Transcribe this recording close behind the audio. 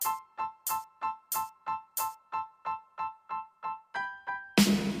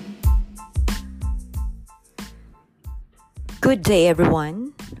Good day,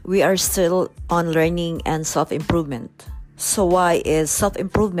 everyone. We are still on learning and self improvement. So, why is self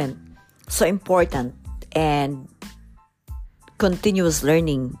improvement so important and continuous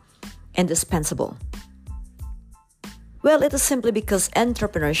learning indispensable? Well, it is simply because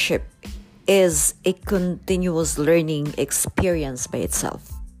entrepreneurship is a continuous learning experience by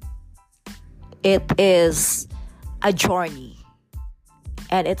itself. It is a journey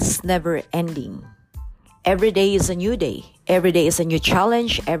and it's never ending. Every day is a new day. Every day is a new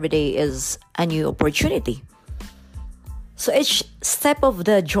challenge. Every day is a new opportunity. So each step of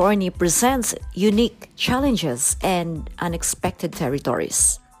the journey presents unique challenges and unexpected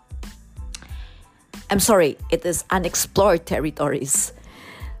territories. It is unexplored territories.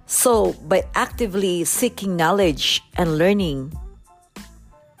 So by actively seeking knowledge and learning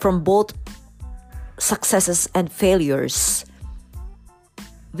from both successes and failures,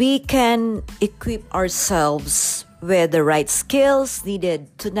 we can equip ourselves with the right skills needed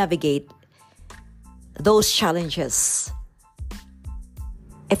to navigate those challenges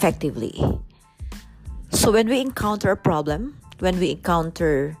effectively. So when we encounter a problem, when we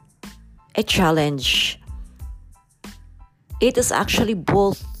encounter a challenge, it is actually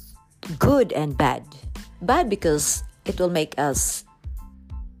both good and bad. Bad because it will make us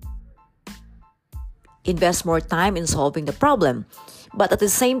invest more time in solving the problem. But at the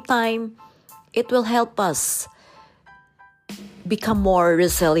same time, it will help us become more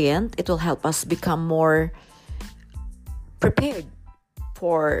resilient. It will help us become more prepared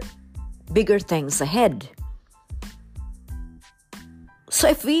for bigger things ahead. So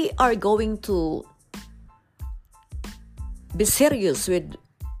if we are going to be serious with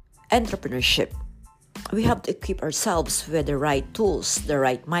entrepreneurship, we have to equip ourselves with the right tools, the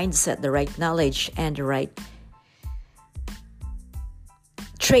right mindset, the right knowledge, and the right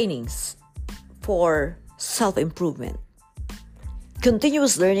trainings for self-improvement.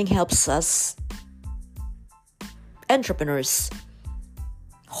 Continuous learning helps us, entrepreneurs,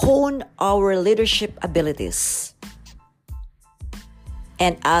 hone our leadership abilities.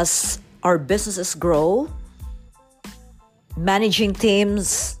 And as our businesses grow, managing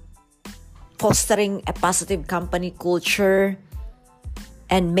teams, fostering a positive company culture,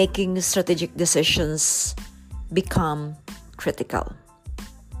 and making strategic decisions become critical.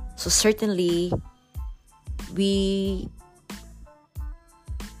 So certainly, we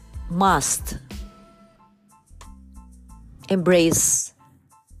must embrace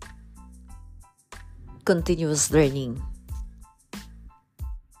continuous learning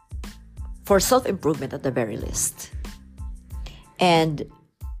for self-improvement at the very least. And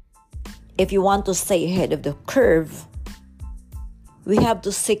if you want to stay ahead of the curve, we have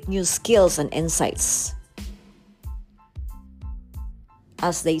to seek new skills and insights.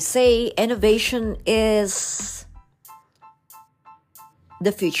 As they say, innovation is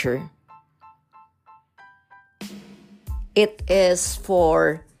the future. It is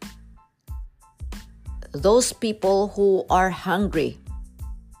for those people who are hungry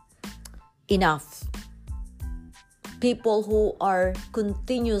enough. People who are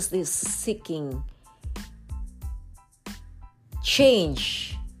continuously seeking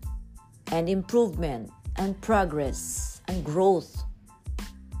change and improvement and progress and growth.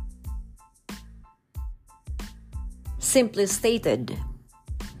 Simply stated,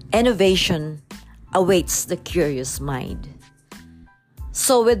 innovation awaits the curious mind.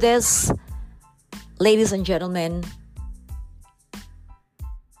 So with this, ladies and gentlemen,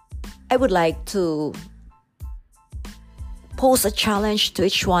 I would like to pose a challenge to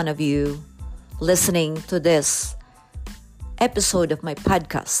each one of you listening to this episode of my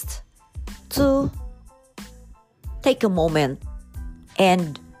podcast to take a moment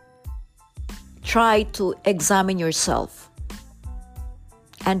and try to examine yourself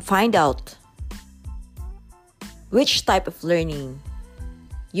and find out which type of learning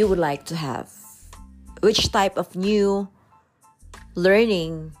you would like to have, which type of new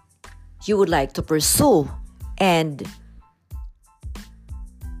learning you would like to pursue, and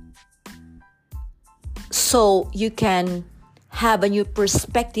so you can have a new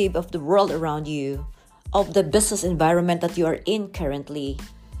perspective of the world around you, of the business environment that you are in currently.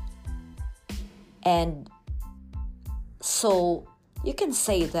 And so you can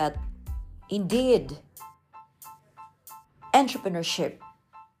say that indeed, entrepreneurship,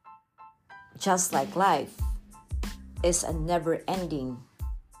 just like life, is a never-ending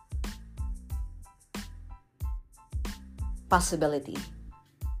possibility.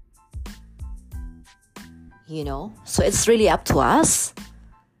 So it's really up to us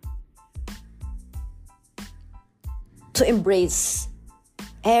to embrace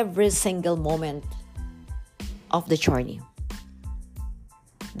every single moment of the journey.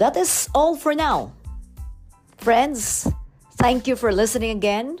 That is all for now. Friends, thank you for listening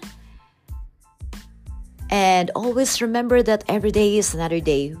again. And always remember that every day is another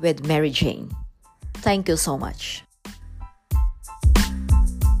day with Mary Jane. Thank you so much.